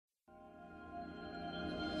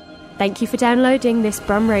Thank you for downloading this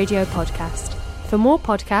Brum Radio podcast. For more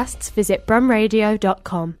podcasts, visit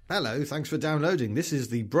brumradio.com. Hello, thanks for downloading. This is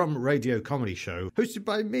the Brum Radio Comedy Show, hosted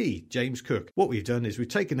by me, James Cook. What we've done is we've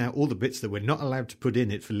taken out all the bits that we're not allowed to put in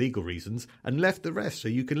it for legal reasons and left the rest so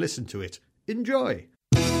you can listen to it. Enjoy!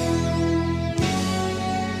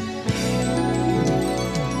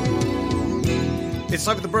 It's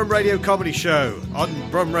time for the Brum Radio Comedy Show on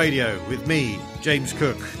Brum Radio with me, James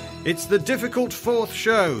Cook. It's the difficult fourth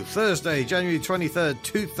show, Thursday, January 23rd,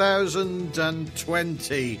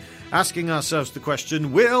 2020. Asking ourselves the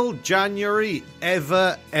question, will January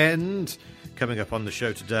ever end? Coming up on the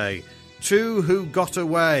show today, two who got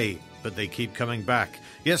away, but they keep coming back.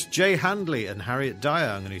 Yes, Jay Handley and Harriet Dyer.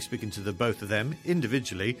 I'm going to be speaking to the both of them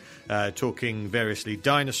individually, talking variously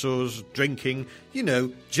dinosaurs, drinking,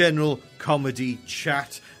 general comedy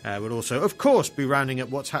chat. We'll also, of course, be rounding up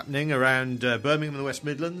what's happening around Birmingham and the West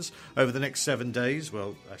Midlands over the next 7 days.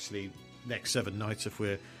 Well, actually, next 7 nights if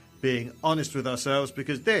we're being honest with ourselves,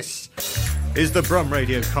 because this is the Brum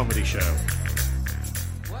Radio Comedy Show.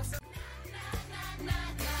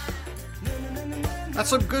 That's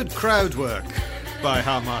some good crowd work by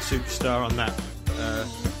Harmar Superstar on that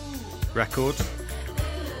record.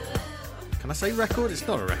 Can I say record? It's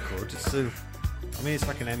not a record. It's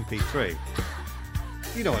like an MP3.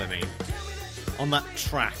 You know what I mean. On that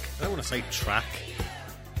track. I don't want to say track.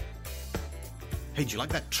 Hey, do you like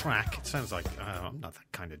that track? It sounds like I'm not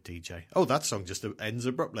that kind of DJ. Oh, that song just ends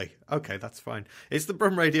abruptly. Okay, that's fine. It's the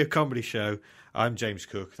Brum Radio Comedy Show. I'm James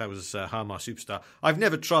Cook. That was Harmar Superstar. I've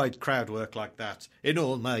never tried crowd work like that in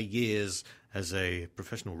all my years as a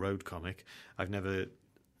professional road comic. I've never,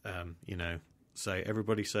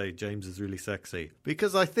 everybody say James is really sexy,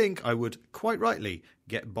 because I think I would quite rightly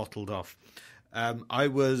get bottled off. I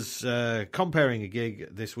was comparing a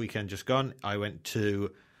gig this weekend just gone. I went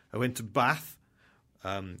to Bath,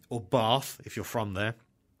 or Bath if you're from there,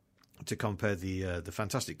 to compare the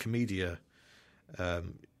Fantastic Commedia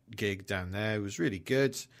gig down there. It was really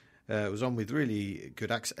good. It was on with really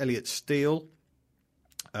good acts. Elliot Steele,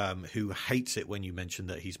 who hates it when you mention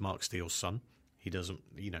that he's Mark Steele's son. He doesn't,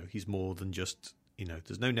 he's more than just,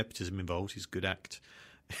 there's no nepotism involved. He's a good act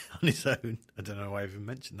on his own. I don't know why I even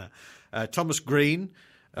mentioned that. Thomas Green,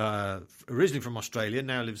 originally from Australia,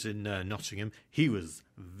 now lives in Nottingham. He was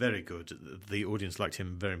very good. The audience liked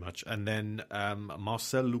him very much. And then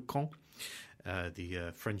Marcel Lucan,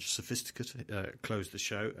 the French sophisticate, closed the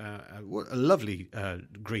show. What a lovely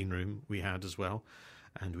green room we had as well.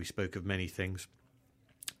 And we spoke of many things.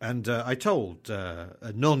 And I told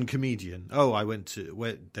a non-comedian, I went to,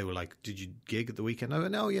 where they were like, did you gig at the weekend? I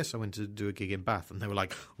went, oh, yes, I went to do a gig in Bath. And they were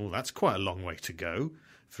like, well, that's quite a long way to go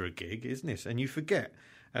for a gig, isn't it? And you forget,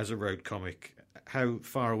 as a road comic, how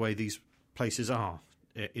far away these places are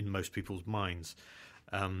in most people's minds.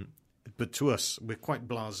 But to us, we're quite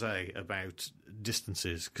blasé about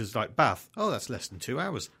distances, because like Bath, that's less than 2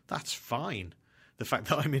 hours. That's fine. The fact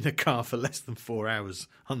that I'm in a car for less than 4 hours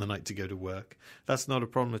on the night to go to work, that's not a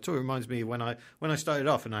problem at all. It reminds me when I started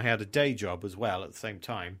off and I had a day job as well at the same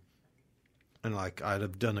time, and like I'd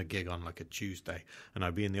have done a gig on like a Tuesday, and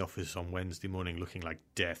I'd be in the office on Wednesday morning looking like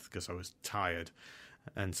death because I was tired,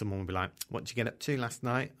 and someone would be like, "What did you get up to last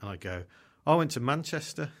night?" And I'd go, "I went to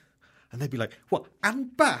Manchester," and they'd be like, "What?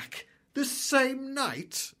 And back the same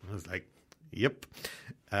night?" And I was like, "Yep."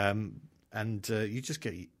 And you just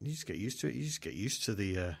get used to it. You just get used to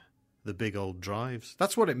the big old drives.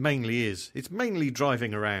 That's what it mainly is. It's mainly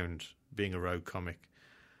driving around, being a road comic.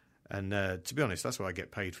 And to be honest, that's what I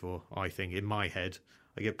get paid for. I think in my head,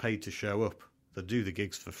 I get paid to show up. They do the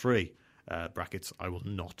gigs for free. Brackets. I will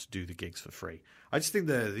not do the gigs for free. I just think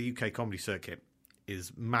the UK comedy circuit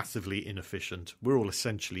is massively inefficient. We're all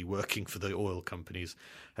essentially working for the oil companies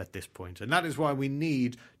at this point. And that is why we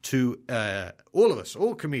need to, all of us,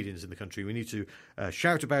 all comedians in the country, we need to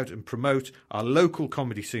shout about and promote our local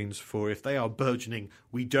comedy scenes, for if they are burgeoning,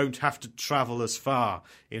 we don't have to travel as far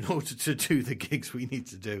in order to do the gigs we need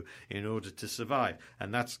to do in order to survive.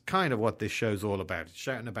 And that's kind of what this show's all about. It's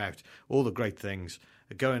shouting about all the great things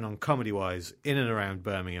going on comedy-wise in and around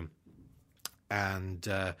Birmingham. And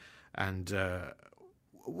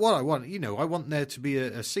what I want, I want there to be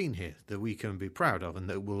a scene here that we can be proud of and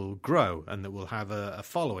that will grow and that will have a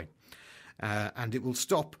following. And it will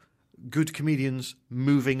stop good comedians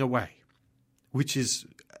moving away, which is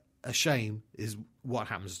a shame, is what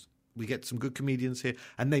happens. We get some good comedians here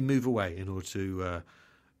and they move away in order to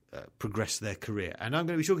progress their career. And I'm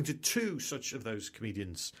going to be talking to two such of those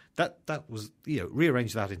comedians. That was,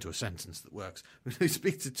 rearrange that into a sentence that works. We're going to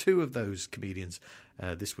speak to two of those comedians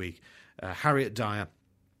this week. Harriet Dyer,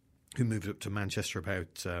 who moved up to Manchester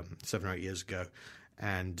about 7 or 8 years ago,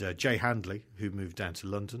 and Jay Handley, who moved down to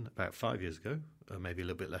London about 5 years ago, or maybe a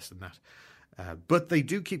little bit less than that. But they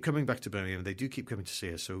do keep coming back to Birmingham. They do keep coming to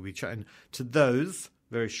see us. So we'll be chatting to those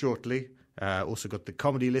very shortly. Also got the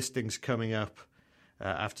comedy listings coming up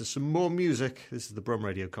after some more music. This is the Brum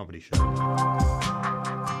Radio Comedy Show.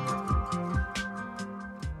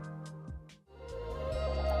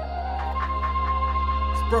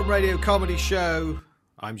 It's the Brum Radio Comedy Show.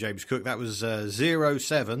 I'm James Cook. That was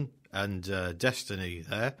 07 and Destiny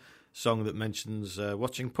there. Song that mentions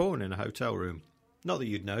watching porn in a hotel room. Not that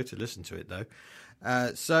you'd know to listen to it, though.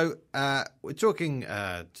 So we're talking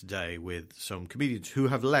today with some comedians who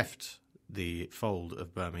have left the fold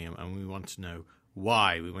of Birmingham, and we want to know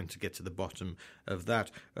why. We want to get to the bottom of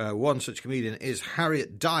that. One such comedian is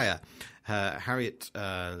Harriet Dyer. Harriet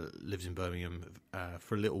lives in Birmingham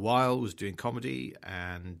for a little while, was doing comedy,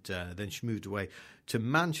 and then she moved away to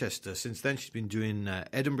Manchester. Since then, she's been doing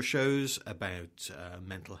Edinburgh shows about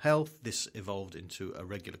mental health. This evolved into a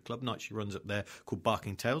regular club night she runs up there called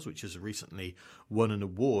Barking Tales, which has recently won an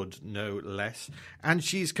award, no less. And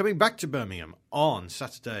she's coming back to Birmingham on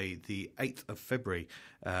Saturday, the 8th of February.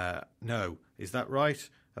 No, is that right?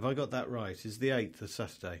 Have I got that right? Is the 8th of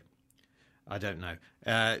Saturday? I don't know.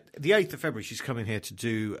 The 8th of February, she's coming here to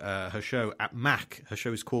do her show at Mac. Her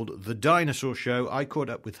show is called The Dinosaurs Show. I caught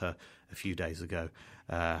up with her a few days ago.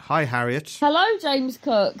 Hi, Harriet. Hello, James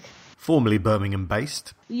Cook. Formerly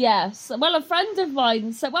Birmingham-based. Yes. Well, a friend of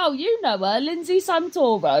mine said, well, you know her, Lindsay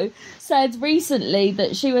Santoro, said recently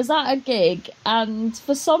that she was at a gig and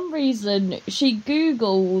for some reason she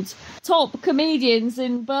Googled top comedians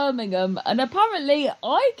in Birmingham, and apparently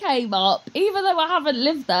I came up, even though I haven't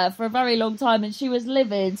lived there for a very long time, and she was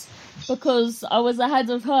livid because I was ahead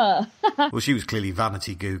of her. Well, she was clearly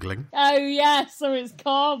vanity Googling. Oh, yes, so it's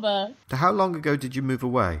karma. How long ago did you move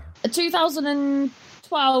away?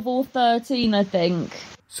 2012 or 13, I think.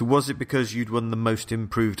 So was it because you'd won the Most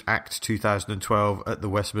Improved Act 2012 at the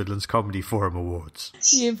West Midlands Comedy Forum Awards?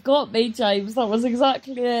 You've got me, James. That was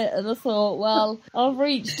exactly it. And I thought, well, I've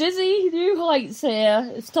reached dizzy new heights here.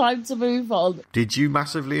 It's time to move on. Did you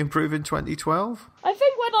massively improve in 2012? I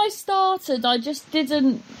think when I started, I just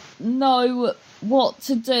didn't know what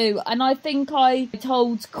to do. And I think I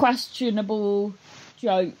told questionable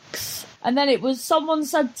jokes. And then it was, someone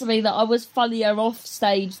said to me that I was funnier off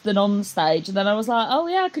stage than on stage. And then I was like, oh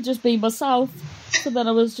yeah, I could just be myself. So then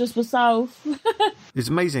I was just myself. It's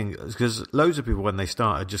amazing because loads of people, when they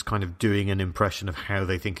start, are just kind of doing an impression of how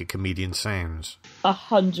they think a comedian sounds.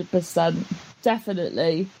 100%.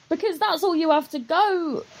 Definitely. Because that's all you have to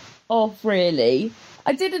go off, really.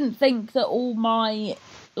 I didn't think that all my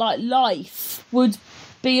life would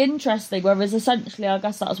be interesting, whereas essentially I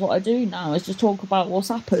guess that's what I do now, is just talk about what's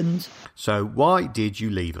happened. So why did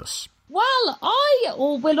you leave us? Well, I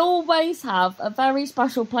will always have a very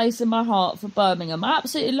special place in my heart for Birmingham. I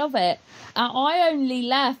absolutely love it. I only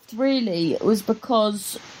left, really, was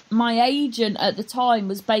because my agent at the time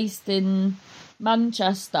was based in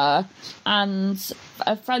Manchester, and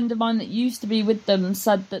a friend of mine that used to be with them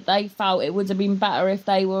said that they felt it would have been better if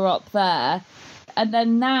they were up there. And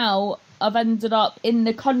then now I've ended up in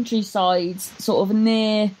the countryside, sort of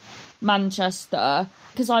near Manchester,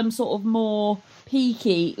 because I'm sort of more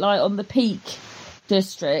peaky, on the Peak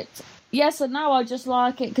District. Yes, and now I just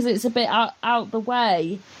like it because it's a bit out the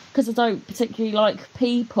way, because I don't particularly like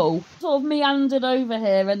people. Sort of meandered over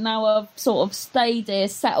here, and now I've sort of stayed here,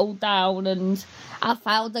 settled down, and I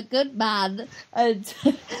found a good man,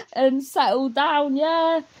 and settled down,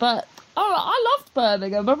 yeah. But I loved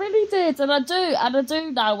Birmingham, I really did, and I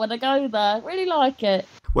do now when I go there. Really like it.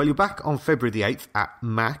 Well, you're back on February the 8th at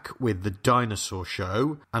Mac with the Dinosaur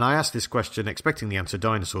Show, and I asked this question expecting the answer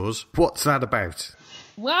dinosaurs. What's that about?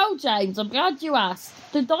 Well, James, I'm glad you asked.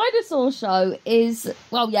 The Dinosaur Show is,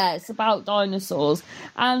 it's about dinosaurs.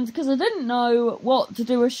 And because I didn't know what to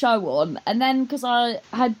do a show on, and then because I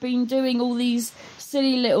had been doing all these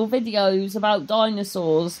silly little videos about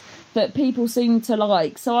dinosaurs that people seem to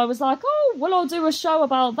like, so I was like, I'll do a show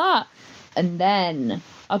about that. And then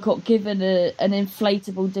I got given an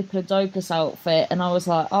inflatable Diplodocus outfit, and I was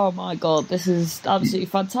like, oh my god, this is absolutely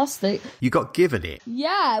fantastic. You got given it?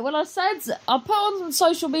 Yeah, well, I put on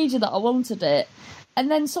social media that I wanted it, and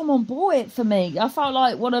then someone bought it for me. I felt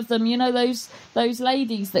like one of them, those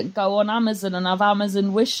ladies that go on Amazon and have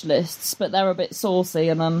Amazon wish lists, but they're a bit saucy,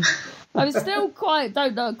 and I still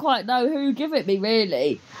don't quite know who give it me,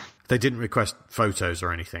 really. They didn't request photos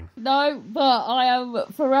or anything? No, but I am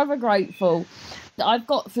forever grateful. I've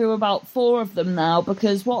got through about 4 of them now,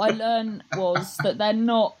 because what I learned was that they're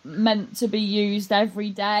not meant to be used every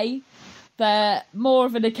day. they're more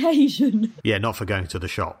of an occasion. Yeah, not for going to the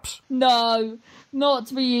shops. No, not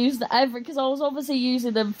to be used because I was obviously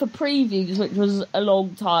using them for previews, which was a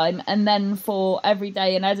long time, and then for every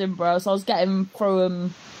day in Edinburgh, so I was getting through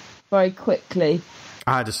them very quickly.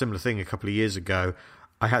 I had a similar thing a couple of years ago.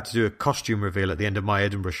 I had to do a costume reveal at the end of my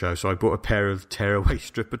Edinburgh show, so I bought a pair of tearaway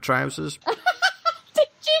stripper trousers. Did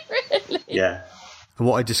you really? Yeah. And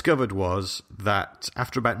what I discovered was that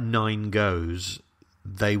after about 9 goes,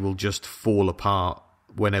 they will just fall apart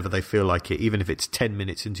whenever they feel like it, even if it's 10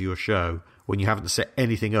 minutes into your show, when you haven't set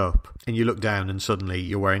anything up, and you look down and suddenly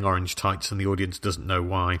you're wearing orange tights and the audience doesn't know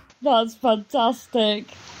why. That's fantastic.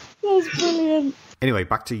 That's brilliant. Anyway,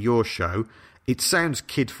 back to your show. It sounds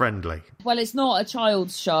kid-friendly. Well, it's not a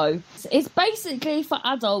child's show. It's basically for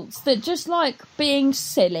adults that just like being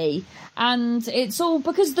silly. And it's all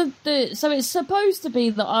because so it's supposed to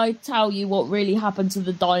be that I tell you what really happened to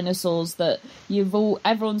the dinosaurs that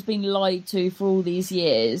everyone's been lied to for all these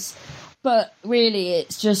years. But really,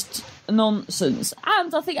 it's just nonsense.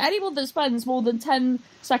 And I think anyone that spends more than 10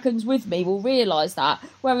 seconds with me will realise that.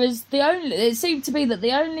 Whereas it seemed to be that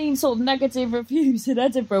the only sort of negative reviews in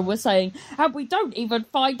Edinburgh were saying, and we don't even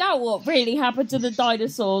find out what really happened to the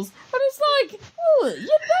dinosaurs. And it's like, oh,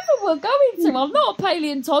 you never were going to. I'm not a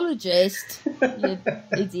paleontologist, you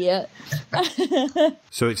idiot.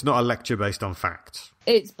 So it's not a lecture based on facts.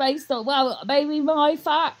 It's based on, well, maybe my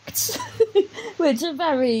facts, which are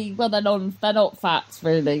very, well, they're not facts,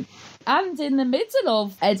 really. And in the middle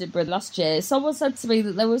of Edinburgh last year, someone said to me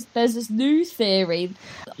that there's this new theory.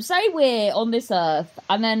 Say we're on this earth,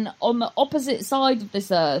 and then on the opposite side of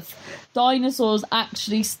this earth, dinosaurs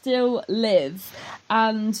actually still live.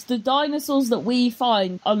 And the dinosaurs that we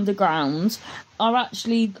find underground are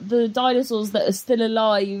actually the dinosaurs that are still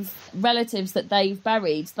alive, relatives that they've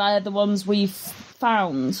buried. They're the ones we've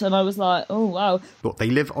found. And I was like, oh, wow. But they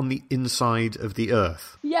live on the inside of the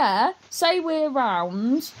earth. Yeah, say we're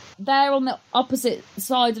round, they're on the opposite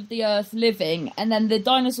side of the earth living, and then the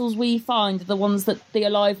dinosaurs we find are the ones that the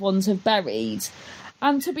alive ones have buried.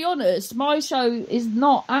 And to be honest, my show is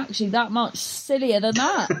not actually that much sillier than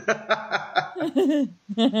that.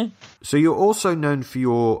 So you're also known for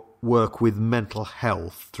your work with mental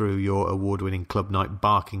health through your award-winning club night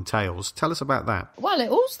Barking Tales. Tell us about that. Well, it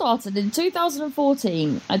all started in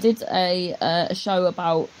 2014. I did a show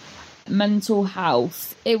about mental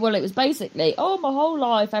health. It was basically, my whole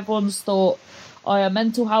life everyone's thought I have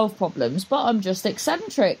mental health problems, but I'm just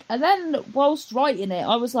eccentric. And then whilst writing it,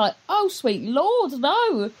 I was like, oh, sweet Lord,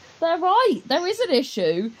 no, they're right. There is an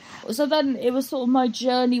issue. So then it was sort of my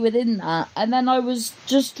journey within that. And then I was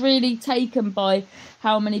just really taken by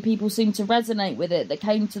how many people seemed to resonate with it that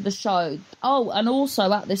came to the show. Oh, and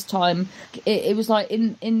also at this time, it was like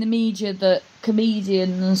in the media that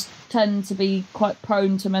comedians tend to be quite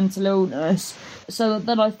prone to mental illness. So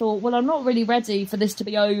then I thought, well, I'm not really ready for this to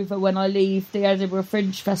be over when I leave the Edinburgh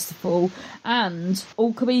Fringe Festival, and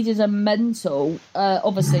all comedians are mental.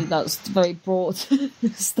 Obviously, that's a very broad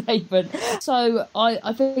statement. So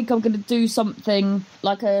I think I'm going to do something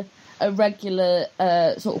like a regular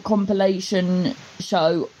sort of compilation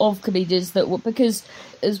show of comedians because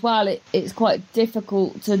as well it's quite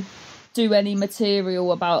difficult to do any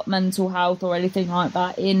material about mental health or anything like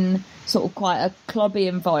that in sort of quite a clubby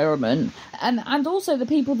environment, and also the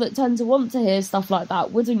people that tend to want to hear stuff like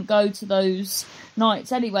that wouldn't go to those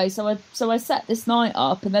nights anyway. So I set this night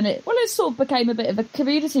up, and then it sort of became a bit of a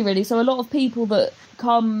community, really. So a lot of people that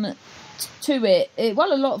come to it,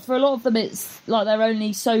 for a lot of them it's like their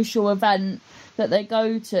only social event that they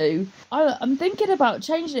go to. I'm thinking about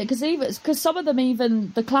changing it because some of them,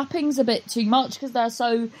 even the clapping's a bit too much because they're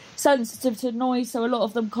so sensitive to noise. So a lot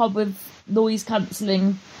of them come with noise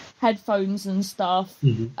cancelling headphones and stuff.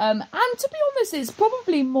 Mm-hmm. And to be honest, it's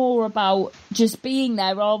probably more about just being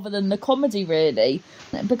there rather than the comedy, really,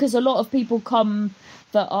 because a lot of people come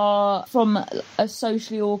that are from a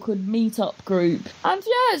socially awkward meet-up group. And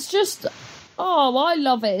yeah, it's just, I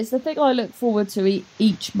love it. It's the thing I look forward to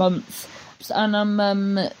each month. And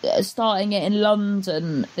I'm starting it in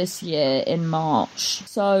London this year in March.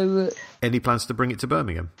 So, any plans to bring it to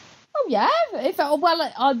Birmingham? Oh yeah,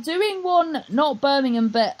 I'm doing one not Birmingham,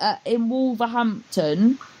 but in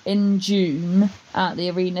Wolverhampton in June at the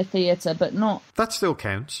Arena Theatre, but not. That still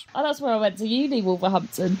counts. Oh, that's where I went to uni,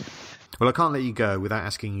 Wolverhampton. Well, I can't let you go without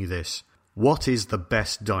asking you this: what is the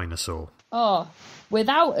best dinosaur? Oh,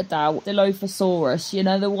 without a doubt, Dilophosaurus. You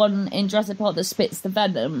know, the one in Jurassic Park that spits the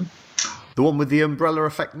venom. The one with the umbrella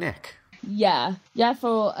effect neck? Yeah,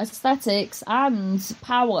 for aesthetics and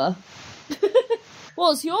power.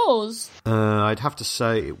 What's yours? I'd have to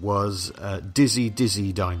say it was Dizzy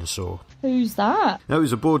Dizzy Dinosaur. Who's that? No, it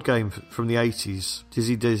was a board game from the 80s.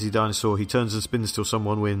 Dizzy Dizzy Dinosaur. He turns and spins till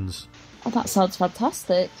someone wins. Oh, that sounds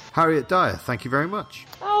fantastic. Harriet Dyer, thank you very much.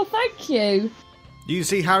 Oh, thank you. You can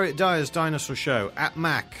see Harriet Dyer's Dinosaur Show at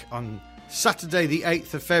Mac on Saturday the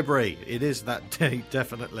 8th of February. It is that date,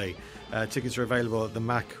 definitely. Tickets are available at the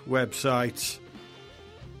Mac website.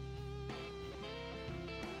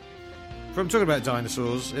 From talking about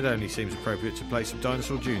dinosaurs, it only seems appropriate to play some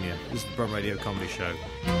Dinosaur Jr. This is the Brum Radio Comedy Show.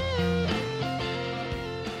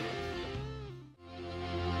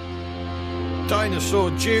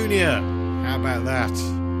 Dinosaur Jr. How about that?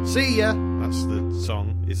 See ya! That's the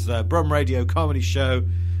song. It's the Brum Radio Comedy Show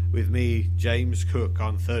with me, James Cook,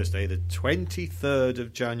 on Thursday, the 23rd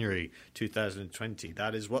of January, 2020.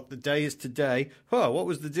 That is what the day is today. Oh, what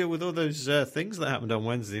was the deal with all those things that happened on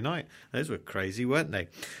Wednesday night? Those were crazy, weren't they?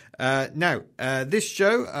 Now, this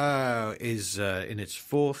show is in its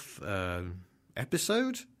fourth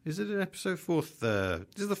episode. Is it an episode fourth? This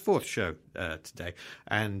is the fourth show today.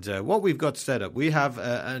 And what we've got set up, we have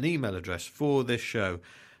an email address for this show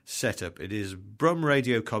set up. It is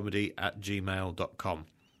brumradiocomedy@gmail.com.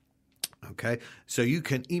 Okay, so you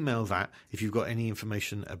can email that if you've got any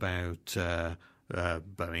information about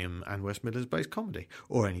Birmingham and West Midlands based comedy,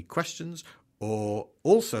 or any questions, or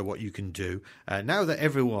also what you can do, now that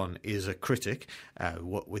everyone is a critic,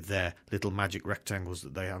 what with their little magic rectangles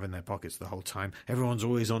that they have in their pockets the whole time, everyone's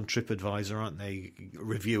always on TripAdvisor, aren't they,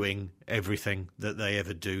 reviewing everything that they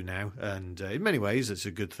ever do now, and in many ways it's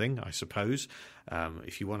a good thing, I suppose.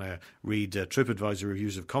 If you want to read TripAdvisor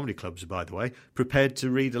reviews of comedy clubs, by the way, prepared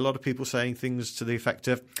to read a lot of people saying things to the effect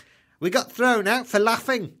of, "We got thrown out for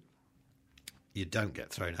laughing." You don't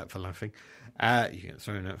get thrown out for laughing. You get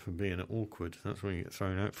thrown out for being awkward. That's what you get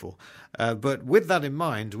thrown out for. But with that in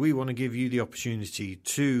mind, we want to give you the opportunity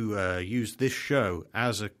to use this show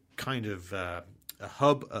as a kind of a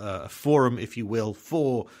hub, a forum, if you will,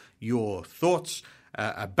 for your thoughts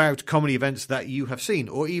about comedy events that you have seen,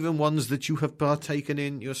 or even ones that you have partaken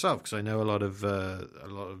in yourself. Because I know a lot of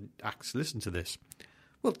acts listen to this.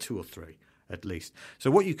 Well, 2 or 3. At least. So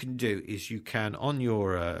what you can do is you can, on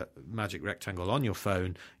your magic rectangle on your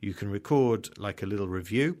phone, you can record like a little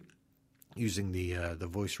review using the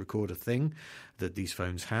voice recorder thing that these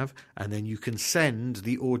phones have, and then you can send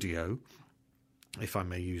the audio, if I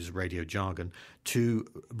may use radio jargon, to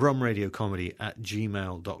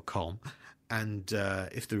brumradiocomedy@gmail.com, and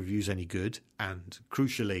if the review's any good, and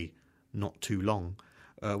crucially not too long,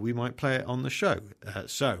 we might play it on the show.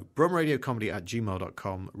 So,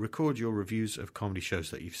 brumradiocomedy@gmail.com. Record your reviews of comedy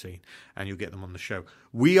shows that you've seen, and you'll get them on the show.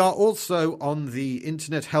 We are also on the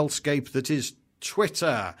internet hellscape that is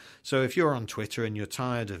Twitter. So if you're on Twitter and you're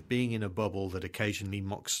tired of being in a bubble that occasionally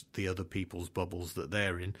mocks the other people's bubbles that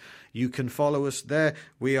they're in, you can follow us there.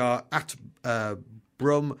 We are at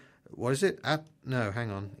Brum... What is it?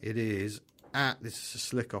 It is at... This is a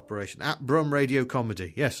slick operation. At Brum Radio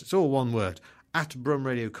Comedy. Yes, it's all one word. At Brum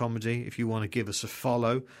Radio Comedy, if you want to give us a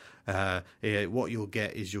follow. What you'll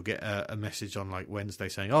get is a message on like Wednesday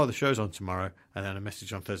saying, "Oh, the show's on tomorrow," and then a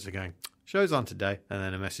message on Thursday going, "Show's on today," and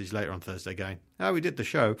then a message later on Thursday going, "Oh, we did the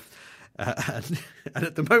show." And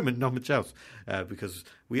at the moment, not much else, because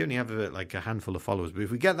we only have like a handful of followers. But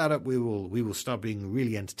if we get that up, we will start being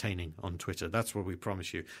really entertaining on Twitter. That's what we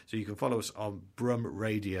promise you. So you can follow us on Brum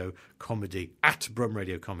Radio Comedy, at Brum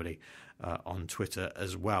Radio Comedy, on Twitter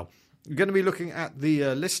as well. We're going to be looking at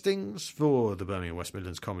the listings for the Birmingham West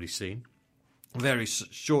Midlands comedy scene very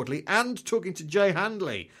shortly, and talking to Jay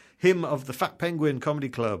Handley, him of the Fat Penguin Comedy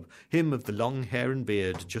Club, him of the long hair and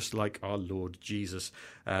beard, just like our Lord Jesus.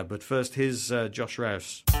 But first, here's Josh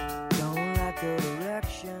Rouse. Don't like the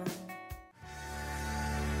direction.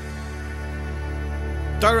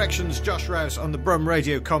 Directions, Josh Rouse on the Brum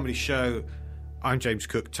Radio Comedy Show. I'm James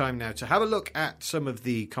Cook. Time now to have a look at some of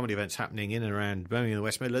the comedy events happening in and around Birmingham and the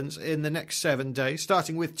West Midlands in the next 7 days,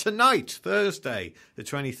 starting with tonight, Thursday, the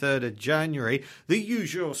 23rd of January. The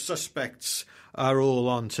usual suspects are all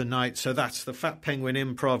on tonight. So that's the Fat Penguin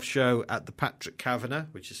Improv Show at the Patrick Kavanagh,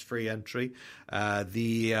 which is free entry.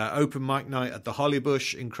 The open mic night at the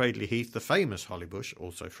Hollybush in Cradley Heath, the famous Hollybush,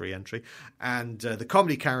 also free entry. And the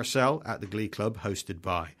Comedy Carousel at the Glee Club, hosted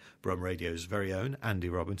by Brum Radio's very own Andy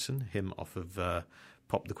Robinson, him off of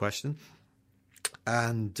Pop the Question.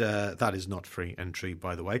 And that is not free entry,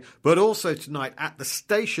 by the way. But also tonight at the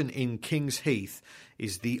station in Kings Heath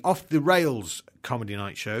is the Off the Rails comedy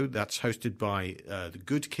night show. That's hosted by the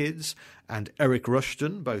Good Kids and Eric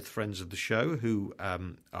Rushton, both friends of the show, who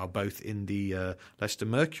are both in the Leicester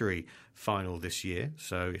Mercury final this year.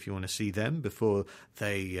 So if you want to see them before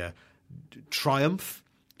they triumph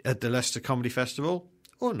at the Leicester Comedy Festival,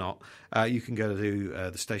 or not, you can go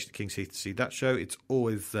to the station at King's Heath to see that show. It's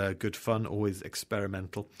always good fun, always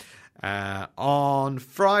experimental. On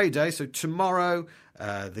Friday, so tomorrow,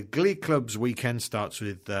 the Glee Club's weekend starts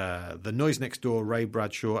with The Noise Next Door, Ray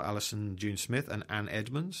Bradshaw, Alison June Smith and Anne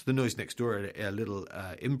Edmonds. The Noise Next Door are a little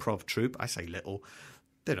improv troupe. I say little.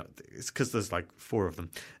 They're not, it's because there's like 4 of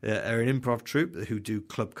them. They're an improv troupe who do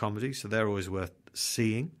club comedy, so they're always worth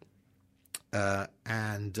seeing.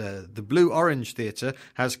 And the Blue Orange Theatre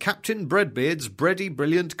has Captain Breadbeard's Bready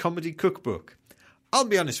Brilliant Comedy Cookbook. I'll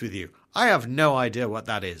be honest with you, I have no idea what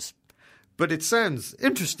that is. But it sounds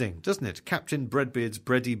interesting, doesn't it? Captain Breadbeard's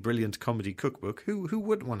Bready Brilliant Comedy Cookbook. Who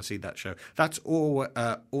wouldn't want to see that show? That's all,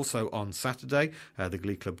 also on Saturday. The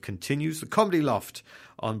Glee Club continues. The Comedy Loft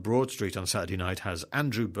on Broad Street on Saturday night has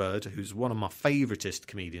Andrew Bird, who's one of my favouriteest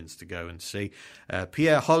comedians to go and see.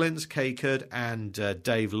 Pierre Hollins, Kay Curd, and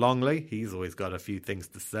Dave Longley. He's always got a few things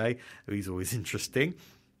to say. He's always interesting.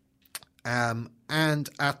 And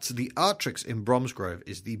at the Artrix in Bromsgrove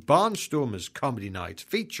is the Barnstormers Comedy Night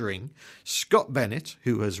featuring Scott Bennett,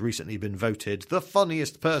 who has recently been voted the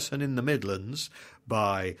funniest person in the Midlands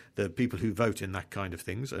by the people who vote in that kind of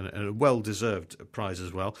things, and a well-deserved prize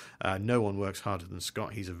as well. No one works harder than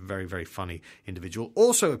Scott. He's a very, very funny individual.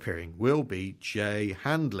 Also appearing will be Jay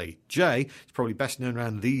Handley. Jay is probably best known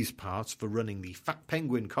around these parts for running the Fat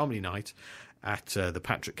Penguin Comedy Night at the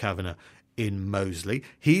Patrick Kavanagh in Moseley.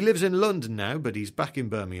 He lives in London now, but he's back in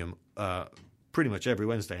Birmingham pretty much every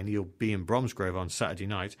Wednesday, and he'll be in Bromsgrove on Saturday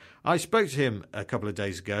night. I spoke to him a couple of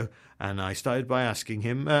days ago, and I started by asking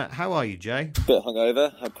him, how are you, Jay? A bit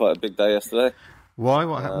hungover. Had quite a big day yesterday. Why?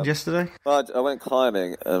 What happened yesterday? Well, I went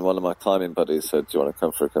climbing, and one of my climbing buddies said, do you want to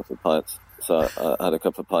come for a couple of pints? So I had a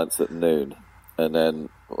couple of pints at noon, and then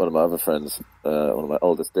one of my other friends, one of my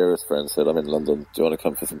oldest, dearest friends, said, I'm in London, do you want to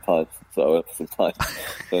come for some pints? So I went for some pints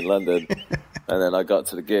in London, and then I got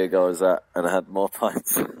to the gig I was at, and I had more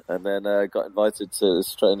pints, and then got invited to a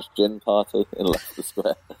strange gin party in Leicester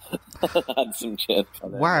Square. Had some gin.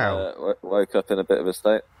 And then, wow. Woke up in a bit of a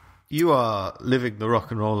state. You are living the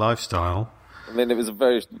rock and roll lifestyle. I mean, it was a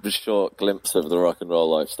very short glimpse of the rock and roll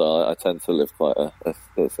lifestyle. I tend to live quite a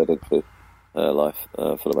sedentary life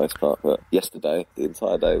for the most part, but yesterday, the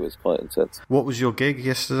entire day was quite intense. What was your gig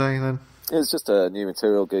yesterday then? It was just a new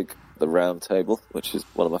material gig, the Round Table, which is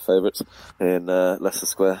one of my favourites, in Leicester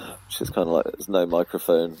Square, which is kind of like, there's no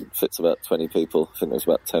microphone, fits about 20 people. I think there's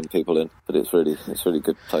about 10 people in, but it's really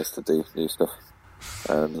good place to do new stuff.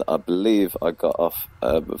 And I believe I got off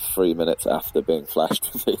 3 minutes after being flashed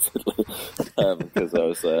repeatedly, because I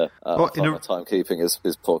was my timekeeping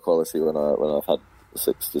is poor quality when I've had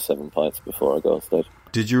 6 to 7 pints before I go on stage.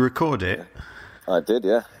 Did you record it? I did,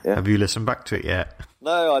 yeah. Have you listened back to it yet?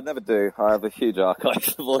 No, I never do. I have a huge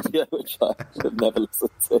archive of audio which I should never listen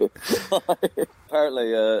to.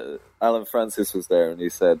 Apparently, Alan Francis was there, and he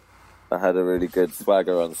said I had a really good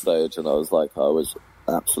swagger on stage, and I was like, I was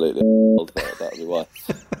absolutely that would be why.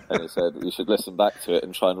 And he said you should listen back to it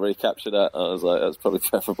and try and recapture that. And I was like, that's probably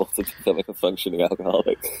preferable to becoming a functioning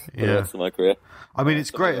alcoholic for the rest of my career. I mean,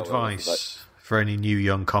 it's great advice for any new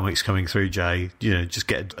young comics coming through, Jay. You know, just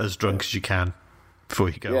get as drunk as you can before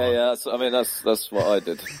you go on. Yeah. I mean, that's what I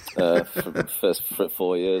did for the first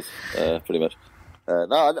 4 years, pretty much.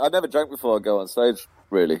 No, I never drank before I go on stage,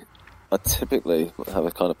 really. I typically have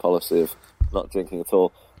a kind of policy of not drinking at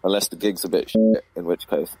all, unless the gig's a bit shit, in which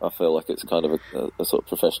case I feel like it's kind of a sort of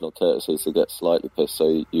professional courtesy to get slightly pissed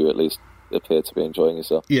so you at least appear to be enjoying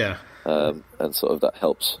yourself. Yeah. And sort of that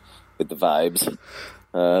helps with the vibes.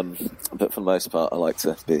 But for the most part, I like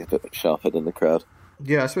to be a bit sharper than the crowd.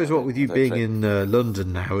 Yeah, I suppose what with you being in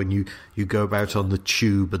London now, and you go about on the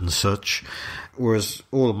tube and such, whereas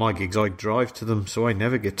all of my gigs I drive to them, so I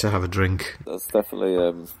never get to have a drink. That's definitely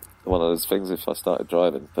one of those things if I started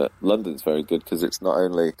driving. But London's very good because it's not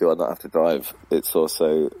only do I not have to drive, it's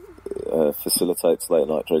also facilitates late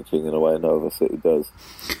night drinking in a way no other city does.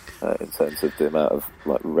 In terms of the amount of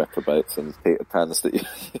like reprobates and Peter Pans that you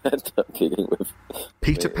end up gigging with.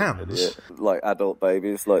 Peter Pans? Like adult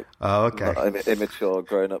babies, like immature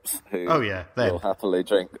grown-ups who will happily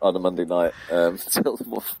drink on a Monday night till 2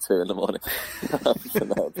 in the morning for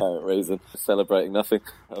no apparent reason, celebrating nothing.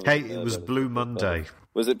 Hey, it was Blue Monday.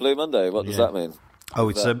 Was it Blue Monday? What does that mean? Oh,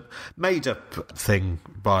 it's a made-up thing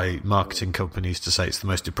by marketing companies to say it's the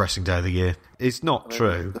most depressing day of the year. It's not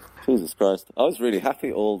true. Jesus Christ. I was really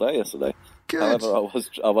happy all day yesterday. Good. However,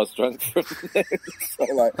 I was drunk from noon.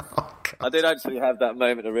 So, I did actually have that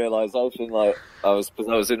moment of realisation, because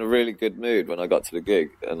I was in a really good mood when I got to the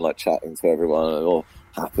gig and, chatting to everyone or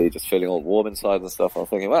happy, just feeling all warm inside and stuff. I'm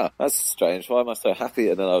thinking, wow, that's strange. Why am I so happy?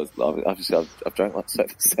 And then I've drank like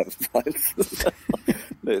seven pints.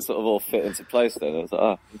 It sort of all fit into place then. I was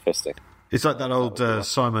like, interesting. It's like that old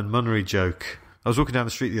Simon Munnery joke. I was walking down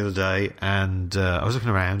the street the other day, and I was looking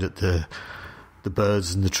around at the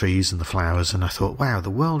birds and the trees and the flowers, and I thought, wow, the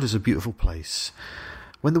world is a beautiful place.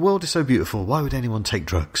 When the world is so beautiful, why would anyone take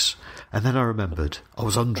drugs? And then I remembered, I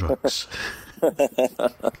was on drugs.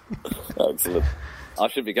 Excellent. I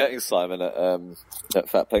should be getting Simon at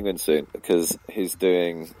Fat Penguin soon, because he's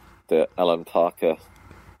doing the Alan Parker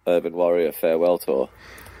Urban Warrior Farewell Tour.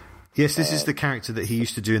 Yes, this is the character that he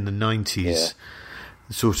used to do in the 90s,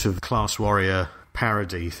 the sort of class warrior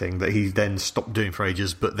parody thing that he then stopped doing for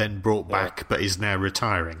ages, but then brought back, but is now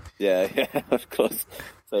retiring. Yeah, of course.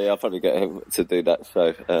 So I'll probably get him to do that show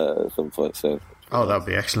at some point soon. Oh, that would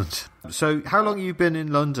be excellent. So how long have you been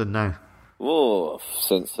in London now? Oh,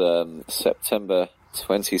 since September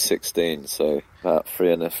 2016, so about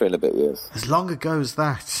three and a bit years. As long ago as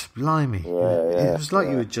that, blimey. Yeah. It was like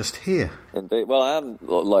you were just here. Indeed. Well, I am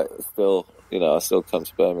still, I still come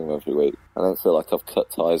to Birmingham every week. I don't feel like I've cut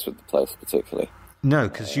ties with the place particularly. No,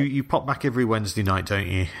 because you pop back every Wednesday night, don't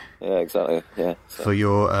you? Yeah, exactly. Yeah. So. For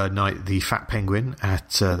your night, the Fat Penguin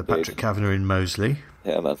at the Patrick Kavanagh in Moseley.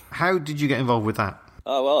 Yeah, man. How did you get involved with that?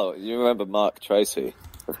 Oh, well, you remember Mark Tracy,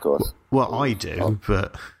 of course. Well, I do,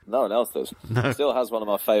 but... No one else does. No. He still has one of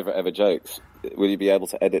my favourite ever jokes. Will you be able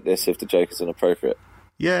to edit this if the joke is inappropriate?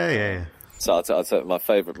 Yeah. So I'll tell you, my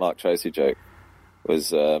favourite Mark Tracy joke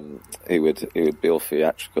was he would be all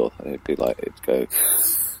theatrical, and he'd go,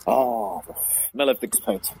 "Oh, the smell of the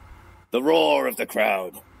paint, the roar of the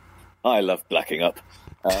crowd. I love blacking up."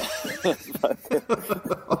 Oh,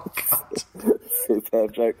 God.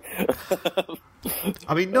 Superb joke.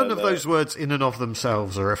 I mean, none of those words in and of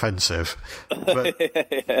themselves are offensive, but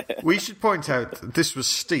we should point out that this was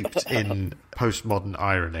steeped in postmodern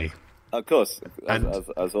irony. Of course,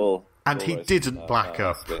 as all. And he didn't black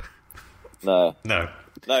up. No.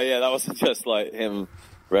 Yeah, that wasn't just like him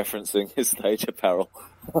referencing his stage apparel,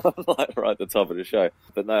 like right at the top of the show.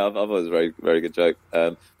 But no, I've always a very, very good joke.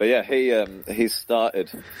 But yeah, he started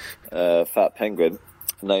Fat Penguin,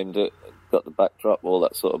 named it, got the backdrop, all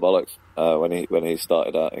that sort of bollocks when he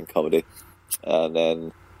started out in comedy, and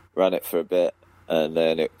then ran it for a bit, and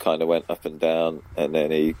then it kind of went up and down, and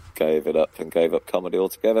then he gave it up and gave up comedy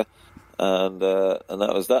altogether, and that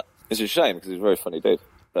was that. It's a shame because he's a very funny dude,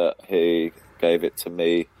 but he gave it to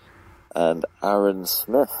me and Aaron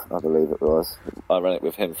Smith, I believe it was. I ran it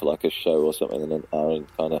with him for like a show or something, and then Aaron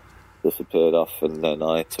kind of disappeared off, and then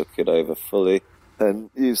I took it over fully and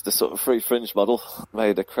used the sort of free fringe model,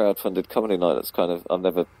 made a crowd-funded comedy night. That's kind of,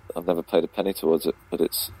 I've never paid a penny towards it, but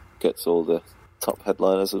it gets all the top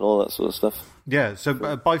headliners and all that sort of stuff. Yeah,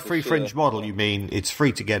 so by free fringe model, you mean it's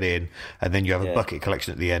free to get in, and then you have a bucket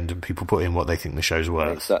collection at the end, and people put in what they think the show's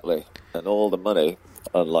worth. Exactly. And all the money,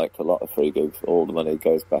 unlike a lot of free gigs, all the money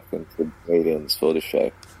goes back into the comedians for the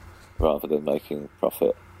show, rather than making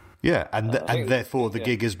profit. Yeah, and therefore the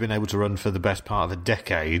gig has been able to run for the best part of a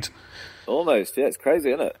decade. Almost, yeah, it's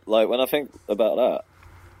crazy, isn't it? Like, when I think about that,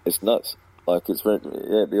 it's nuts. Like, it's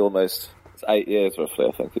 8 years roughly,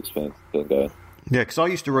 I think it's been going. Yeah, because I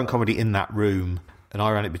used to run comedy in that room, and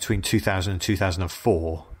I ran it between 2000 and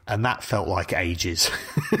 2004, and that felt like ages.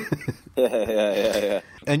 Yeah.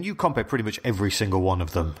 And you compare pretty much every single one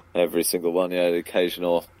of them. Every single one, yeah. The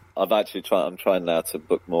occasional. I'm trying now to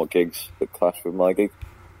book more gigs that clash with my gig,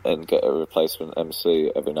 and get a replacement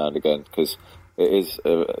MC every now and again, because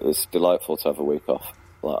it's delightful to have a week off.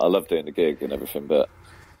 Like, I love doing the gig and everything, but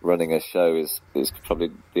running a show is probably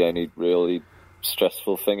the only really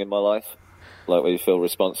stressful thing in my life. Like, where you feel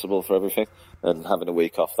responsible for everything, and having a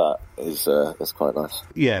week off that is quite nice.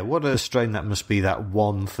 Yeah, what a strain that must be, that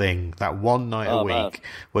one thing, that one night a week,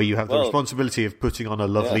 where you have the responsibility of putting on a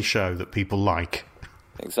lovely show that people like.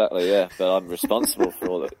 Exactly, yeah, but I'm responsible for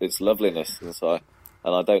all its loveliness,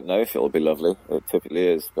 and I don't know if it will be lovely. It typically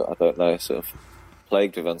is, but I don't know, sort of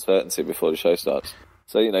plagued with uncertainty before the show starts.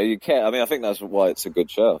 So, you care. I mean, I think that's why it's a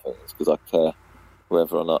good show. I think it's because I care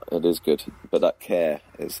whether or not it is good. But that care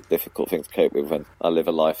is a difficult thing to cope with when I live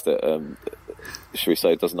a life that, should we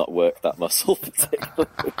say, does not work that muscle particularly.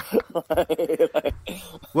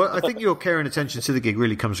 Well, I think your care and attention to the gig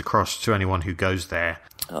really comes across to anyone who goes there.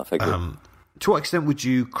 Oh, thank you. To what extent would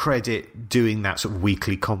you credit doing that sort of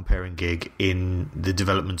weekly comparing gig in the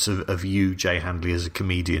developments of you, Jay Handley, as a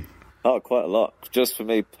comedian? Oh, quite a lot. Just for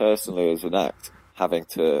me personally as an act, having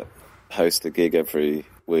to host a gig every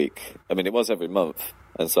week. I mean, it was every month,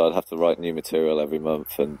 And so I'd have to write new material every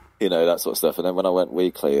month and, that sort of stuff. And then when I went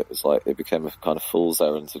weekly, it was like, it became a kind of fool's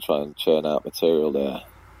errand to try and churn out material there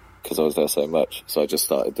because I was there so much. So I just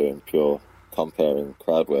started doing pure comparing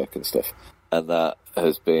crowd work and stuff. And that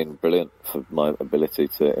has been brilliant for my ability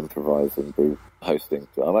to improvise and do hosting.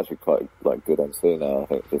 I'm actually quite good MC now, I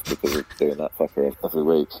think, just because of doing that fucker every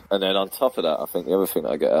week. And then on top of that, I think the other thing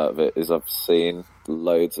that I get out of it is I've seen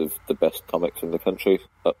loads of the best comics in the country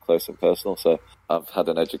up close and personal. So I've had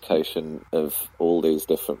an education of all these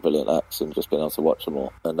different brilliant acts and just been able to watch them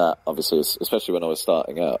all. And that obviously is, especially when I was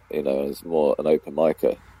starting out, as more an open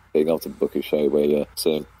micer, being able to book a show where you're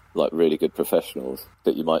seeing really good professionals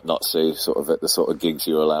that you might not see sort of at the sort of gigs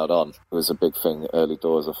you're allowed on. It was a big thing early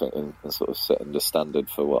doors, I think, in sort of setting the standard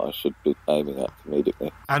for what I should be aiming at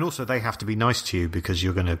comedically. And also they have to be nice to you because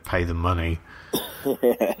you're going to pay them money.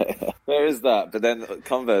 There is that, but then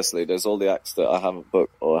conversely, there's all the acts that I haven't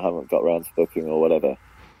booked or haven't got around to booking or whatever,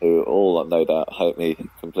 who all, no doubt, hate me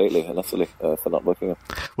completely and utterly for not booking them.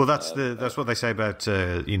 Well, that's what they say about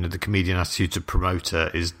the comedian attitude to promoter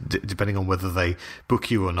is depending on whether they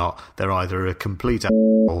book you or not, they're either a complete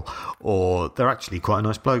asshole or they're actually quite a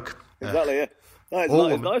nice bloke. Exactly, yeah. No,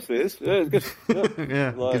 it's nice, it is. Yeah, it's good.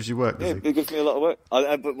 Yeah, yeah, gives you work, doesn't it? It gives me a lot of work.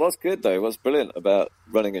 But what's good, though, what's brilliant about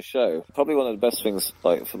running a show, probably one of the best things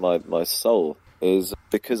for my soul, is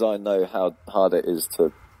because I know how hard it is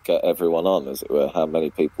to get everyone on, as it were, how many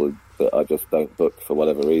people that I just don't book for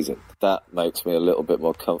whatever reason. That makes me a little bit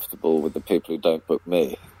more comfortable with the people who don't book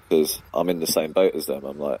me, because I'm in the same boat as them.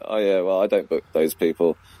 I'm like, oh yeah, well, I don't book those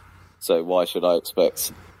people, so why should I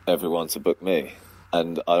expect everyone to book me?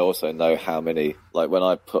 And I also know how many, when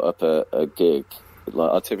I put up a gig,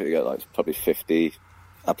 I typically get probably 50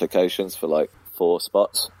 applications for 4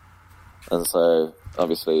 spots. And so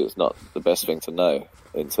obviously it's not the best thing to know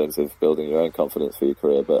in terms of building your own confidence for your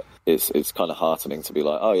career, but it's kind of heartening to be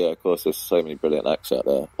like, oh yeah, of course there's so many brilliant acts out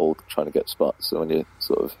there all trying to get spots. So when you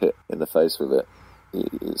sort of hit in the face with it,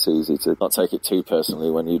 it's easy to not take it too personally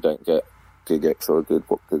when you don't get gig X or gig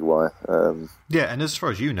Y. Yeah, and as far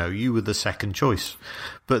as you know, you were the second choice.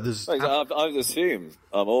 But there's... I assume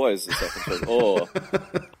I'm always the second choice, or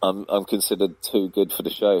I'm considered too good for the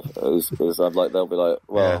show. Because I'm they'll be like,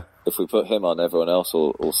 well, yeah, if we put him on, everyone else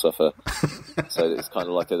will suffer. So it's kind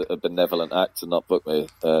of like a benevolent act to not book me,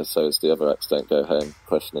 so it's the other acts don't go home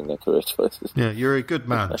questioning their career choices. Yeah, you're a good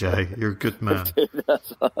man, Jay. You're a good man. That's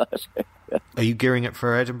what I think, yeah. Are you gearing up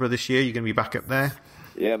for Edinburgh this year? You're going to be back up there?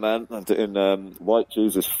 Yeah, man. I'm doing White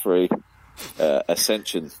Jesus 3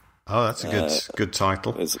 Ascension. Oh, that's a good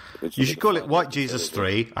title. You should call it White Jesus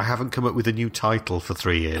 3. I haven't come up with a new title for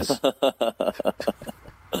 3 years.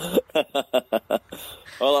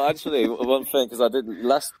 Well, actually, one thing, because I did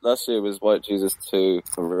last year was White Jesus 2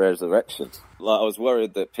 Resurrection. I was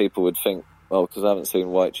worried that people would think, well, because I haven't seen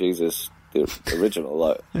White Jesus the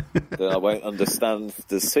original, then I won't understand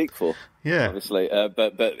the sequel. Yeah, obviously,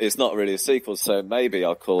 but it's not really a sequel, so maybe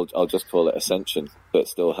I'll just call it Ascension, but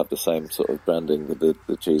still have the same sort of branding with the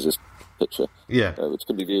Jesus picture. Yeah, which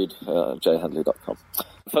can be viewed at jayhandley.com.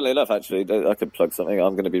 Funnily enough, actually, I could plug something.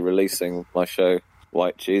 I'm going to be releasing my show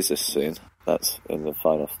White Jesus soon. That's in the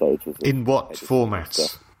final stages. In what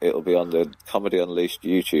formats? It'll be on the Comedy Unleashed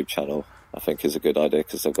YouTube channel. I think is a good idea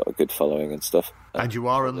because they've got a good following and stuff. And you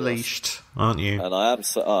are unleashed, aren't you? And I am.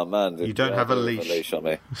 Oh man, you don't have a leash on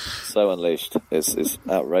me. So unleashed. It's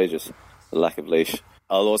outrageous. The lack of leash.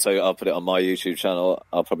 I'll put it on my YouTube channel.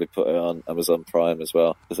 I'll probably put it on Amazon Prime as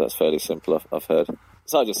well because that's fairly simple. I've heard.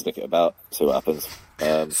 So I just stick it about, see what happens.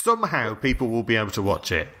 Somehow people will be able to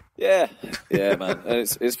watch it. Yeah, man.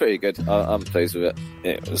 It's pretty good. I'm pleased with it.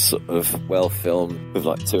 It was sort of well filmed with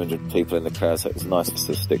 200 people in the crowd, so it was nice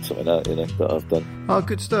to stick something out, that I've done. Oh,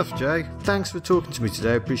 good stuff, Jay. Thanks for talking to me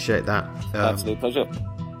today. I appreciate that. Absolute pleasure.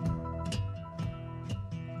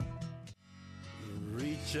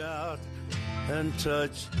 Reach out and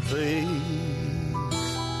touch things.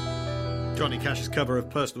 Johnny Cash's cover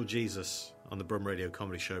of Personal Jesus on the Brum Radio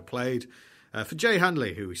Comedy Show played for Jay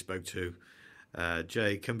Handley, who we spoke to.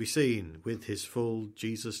 Jay can be seen with his full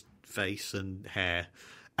Jesus face and hair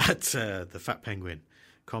at the Fat Penguin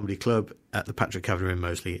Comedy Club at the Patrick Cavalry in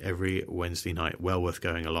Moseley every Wednesday night. Well worth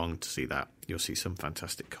going along to see that. You'll see some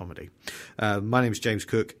fantastic comedy. My name is James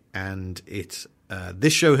Cook, and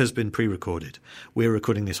this show has been pre-recorded. We're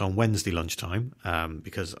recording this on Wednesday lunchtime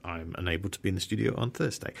because I'm unable to be in the studio on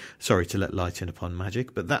Thursday. Sorry to let light in upon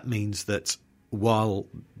magic, but that means that while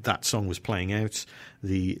that song was playing out,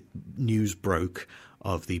 the news broke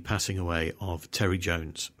of the passing away of Terry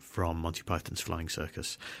Jones from Monty Python's Flying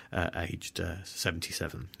Circus, aged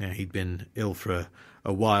 77. Now, he'd been ill for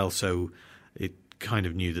a while, so it kind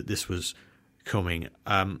of knew that this was coming.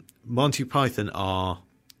 Monty Python are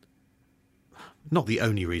not the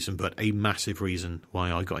only reason, but a massive reason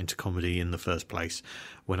why I got into comedy in the first place.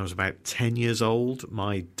 When I was about 10 years old,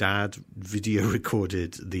 my dad video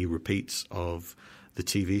recorded the repeats of the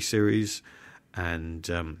TV series, and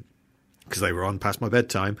because they were on past my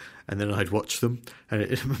bedtime, and then I'd watch them.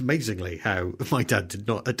 And amazingly, how my dad did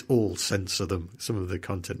not at all censor them. Some of the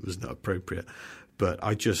content was not appropriate, but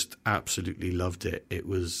I just absolutely loved it. It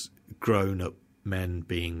was grown-up men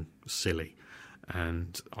being silly.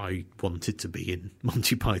 And I wanted to be in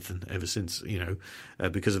Monty Python ever since,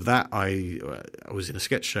 because of that. I was in a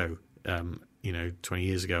sketch show, 20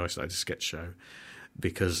 years ago. I started a sketch show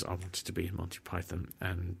because I wanted to be in Monty Python.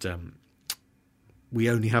 And we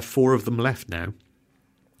only have 4 of them left now.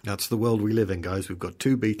 That's the world we live in, guys. We've got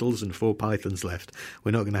 2 Beatles and 4 Pythons left.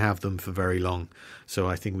 We're not going to have them for very long. So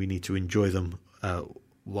I think we need to enjoy them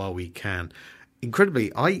while we can.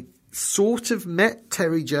 Incredibly, I sort of met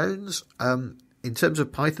Terry Jones. In terms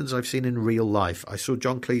of Pythons I've seen in real life, I saw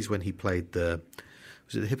John Cleese when he played the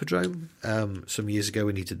Hippodrome some years ago,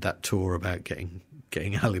 when he did that tour about getting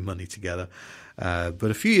alimony together. But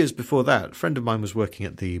a few years before that, a friend of mine was working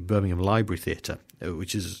at the Birmingham Library Theatre,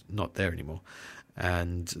 which is not there anymore.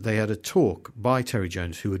 And they had a talk by Terry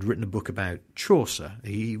Jones, who had written a book about Chaucer.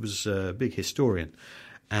 He was a big historian.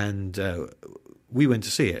 And we went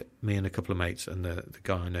to see it, me and a couple of mates and the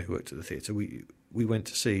guy I know who worked at the theatre. We went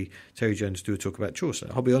to see Terry Jones do a talk about Chaucer.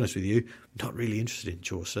 I'll be honest with you, not really interested in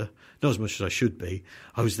Chaucer, not as much as I should be.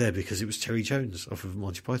 I was there because it was Terry Jones off of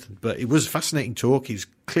Monty Python. But it was a fascinating talk. He was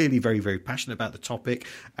clearly very, very passionate about the topic,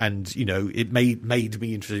 and, it made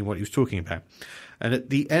me interested in what he was talking about. And at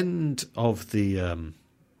the end of the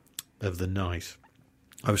night,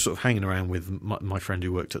 I was sort of hanging around with my friend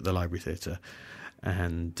who worked at the Library Theatre,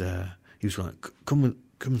 and he was like, come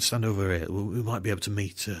and stand over here. We might be able to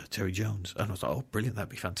meet Terry Jones. And I was like, oh, brilliant, that'd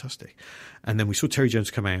be fantastic. And then we saw Terry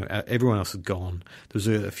Jones come out. Everyone else had gone. There was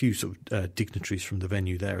a few sort of dignitaries from the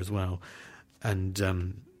venue there as well.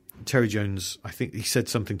 And Terry Jones, I think he said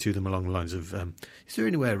something to them along the lines of, is there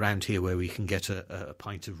anywhere around here where we can get a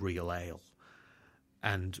pint of real ale?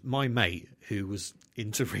 And my mate, who was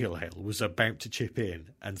into real ale, was about to chip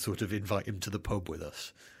in and sort of invite him to the pub with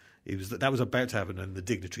us. That was about to happen, and the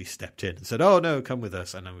dignitary stepped in and said, oh, no, come with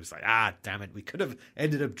us. And I was like, damn it, we could have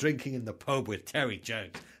ended up drinking in the pub with Terry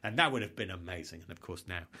Jones, and that would have been amazing. And, of course,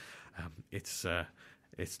 now it's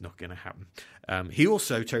not going to happen.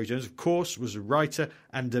 Terry Jones, of course, was a writer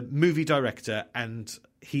and a movie director, and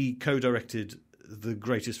he co-directed the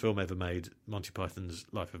greatest film ever made, Monty Python's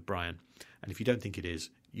Life of Brian. And if you don't think it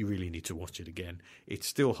is, you really need to watch it again. It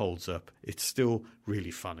still holds up. It's still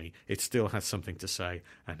really funny. It still has something to say,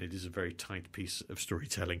 and it is a very tight piece of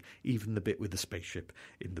storytelling. Even the bit with the spaceship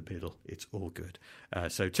in the middle, it's all good.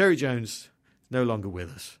 So Terry Jones, no longer with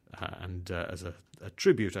us, and as a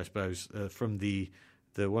tribute, I suppose, from the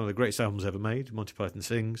one of the greatest albums ever made, Monty Python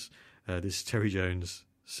Sings. This is Terry Jones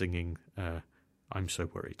singing "I'm So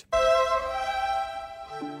Worried."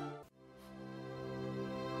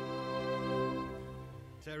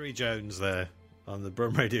 Terry Jones there on the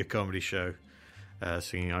Brum Radio Comedy Show,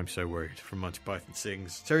 singing "I'm So Worried" from Monty Python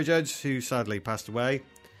Sings. Terry Jones, who sadly passed away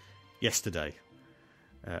yesterday,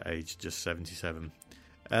 aged just 77.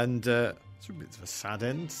 And it's a bit of a sad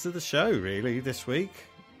end to the show, really, this week.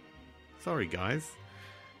 Sorry, guys.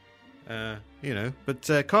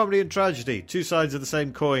 But comedy and tragedy, 2 sides of the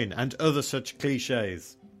same coin, and other such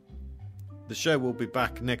cliches. The show will be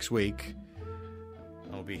back next week.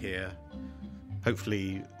 I'll be here.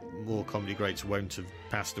 Hopefully more comedy greats won't have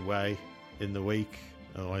passed away in the week.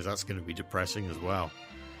 Otherwise that's going to be depressing as well.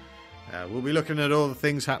 We'll be looking at all the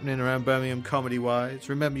things happening around Birmingham comedy-wise.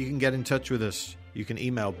 Remember, you can get in touch with us. You can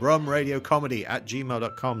email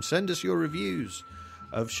brumradiocomedy@gmail.com. Send us your reviews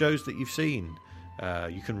of shows that you've seen.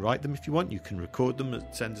 You can write them if you want. You can record them and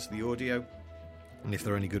send us the audio. And if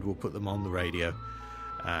they're any good, we'll put them on the radio.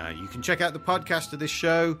 You can check out the podcast of this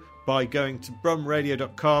show by going to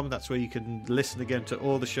brumradio.com. That's where you can listen again to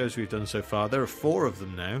all the shows we've done so far. There are 4 of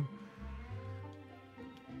them now.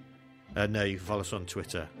 No, you can follow us on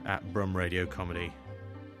Twitter @Brum Radio Comedy.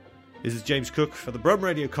 This is James Cook for the Brum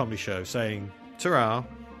Radio Comedy Show saying ta-ra.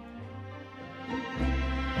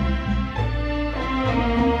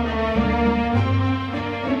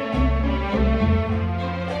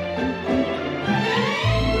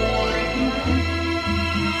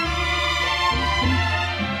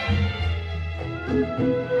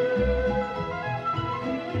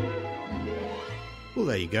 Well,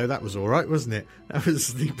 there you go. That was all right, wasn't it? That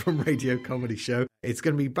was the Brum Radio Comedy Show. It's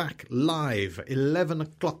going to be back live 11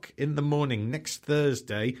 o'clock in the morning next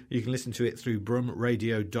Thursday. You can listen to it through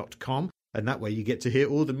brumradio.com. And that way you get to hear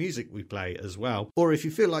all the music we play as well. Or if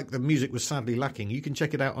you feel like the music was sadly lacking, you can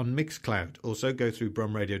check it out on Mixcloud. Also, go through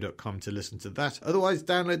brumradio.com to listen to that. Otherwise,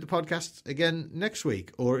 download the podcast again next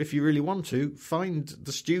week. Or if you really want to, find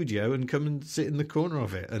the studio and come and sit in the corner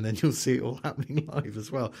of it. And then you'll see it all happening live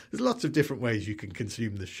as well. There's lots of different ways you can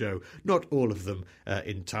consume the show. Not all of them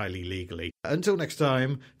entirely legally. Until next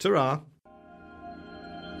time, ta-ra.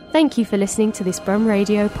 Thank you for listening to this Brum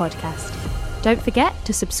Radio podcast. Don't forget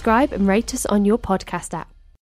to subscribe and rate us on your podcast app.